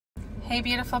Hey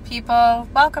beautiful people,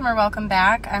 welcome or welcome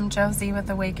back. I'm Josie with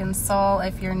Awakened Soul.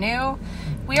 If you're new,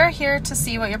 we are here to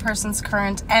see what your person's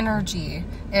current energy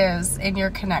is in your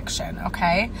connection,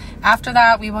 okay? After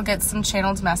that, we will get some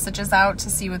channeled messages out to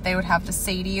see what they would have to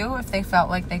say to you if they felt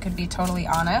like they could be totally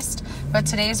honest. But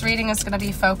today's reading is going to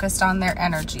be focused on their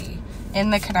energy in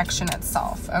the connection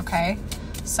itself, okay?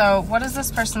 So what is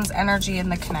this person's energy in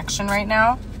the connection right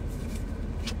now?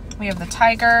 We have the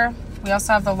tiger. We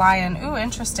also have the lion. Ooh,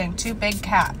 interesting. Two big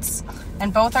cats.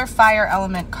 And both are fire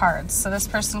element cards. So this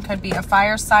person could be a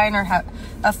fire sign or have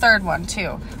a third one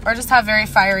too. Or just have very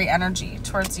fiery energy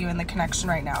towards you in the connection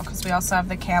right now. Because we also have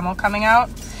the camel coming out.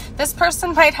 This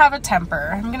person might have a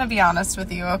temper. I'm going to be honest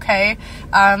with you, okay?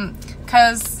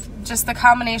 Because just the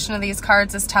combination of these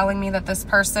cards is telling me that this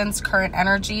person's current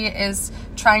energy is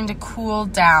trying to cool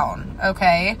down,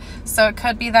 okay? So it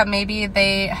could be that maybe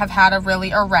they have had a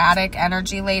really erratic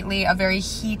energy lately, a very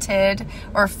heated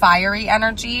or fiery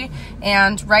energy,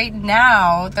 and right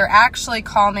now they're actually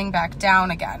calming back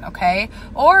down again, okay?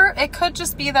 Or it could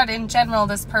just be that in general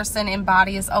this person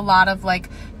embodies a lot of like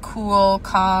cool,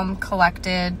 calm,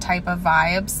 collected type of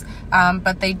vibes,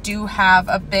 but they do have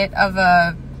a bit of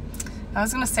a I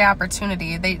was going to say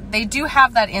opportunity. They do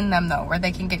have that in them, though, where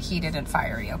they can get heated and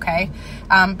fiery, okay?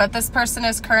 But this person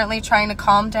is currently trying to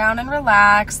calm down and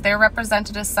relax. They're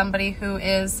represented as somebody who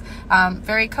is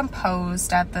very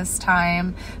composed at this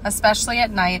time, especially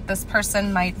at night. This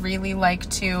person might really like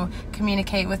to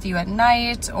communicate with you at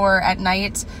night, or at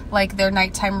night, like their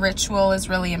nighttime ritual is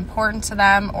really important to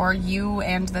them, or you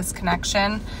and this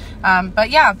connection. But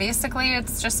yeah, basically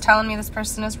it's just telling me this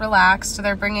person is relaxed.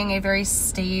 They're bringing a very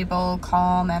stable,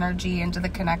 calm energy into the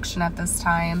connection at this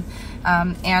time.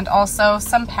 And also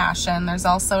some passion. There's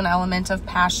also an element of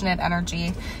passionate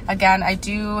energy. Again, I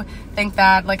do think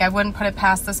that, like, I wouldn't put it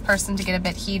past this person to get a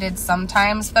bit heated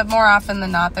sometimes, but more often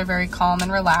than not, they're very calm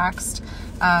and relaxed.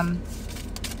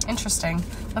 Interesting.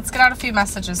 Let's get out a few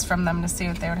messages from them to see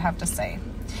what they would have to say.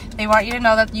 They want you to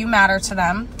know that you matter to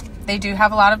them. They do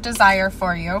have a lot of desire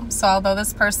for you. So although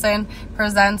this person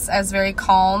presents as very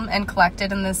calm and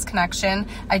collected in this connection,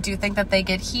 I do think that they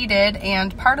get heated,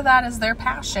 and part of that is their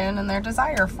passion and their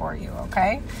desire for you,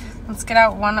 okay? Let's get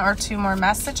out one or two more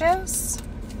messages.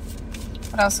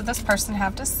 What else would this person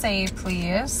have to say,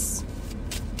 please?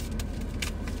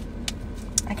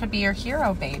 I could be your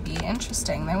hero, baby.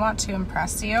 Interesting. They want to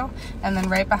impress you. And then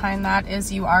right behind that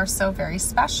is you are so very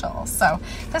special. So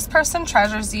this person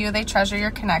treasures you. They treasure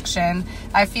your connection.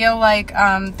 I feel like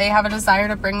they have a desire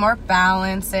to bring more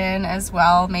balance in as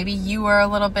well. Maybe you are a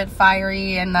little bit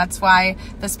fiery, and that's why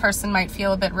this person might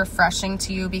feel a bit refreshing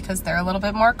to you, because they're a little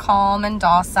bit more calm and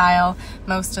docile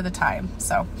most of the time.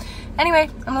 So anyway,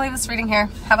 I'm going to leave this reading here.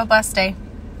 Have a blessed day.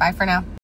 Bye for now.